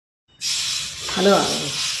Hello.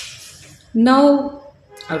 Now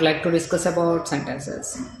I would like to discuss about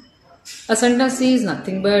sentences. A sentence is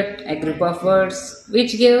nothing but a group of words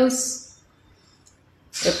which gives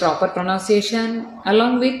a proper pronunciation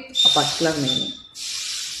along with a particular meaning.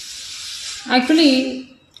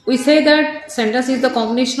 Actually, we say that sentence is the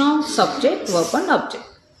combination of subject, verb and object.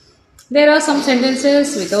 There are some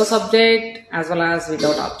sentences without subject as well as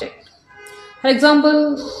without object. For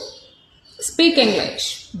example, speak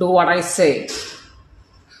English, do what I say,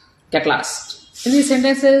 get lost. In these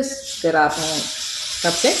sentences, there are no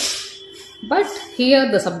subject, but here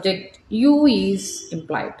the subject you is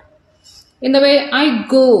implied. In the way I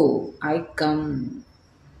go, I come,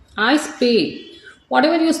 I speak.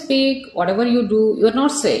 Whatever you speak, whatever you do, you are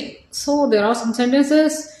not saying. So there are some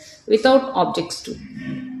sentences without objects too.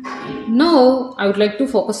 Now I would like to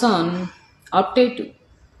focus on optative.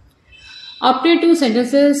 Optative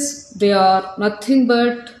sentences, they are nothing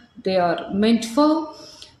but they are meant for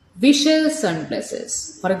wishes and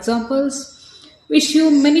blesses. For examples, wish you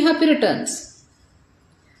many happy returns,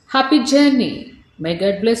 happy journey, may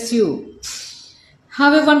God bless you,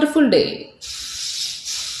 have a wonderful day,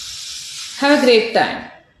 have a great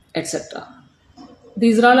time, etc.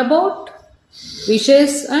 These are all about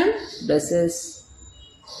wishes and blesses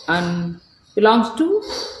and belongs to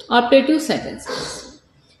optative sentences.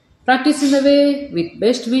 Practice in the way with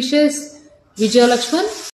best wishes, Vijaya Lakshman.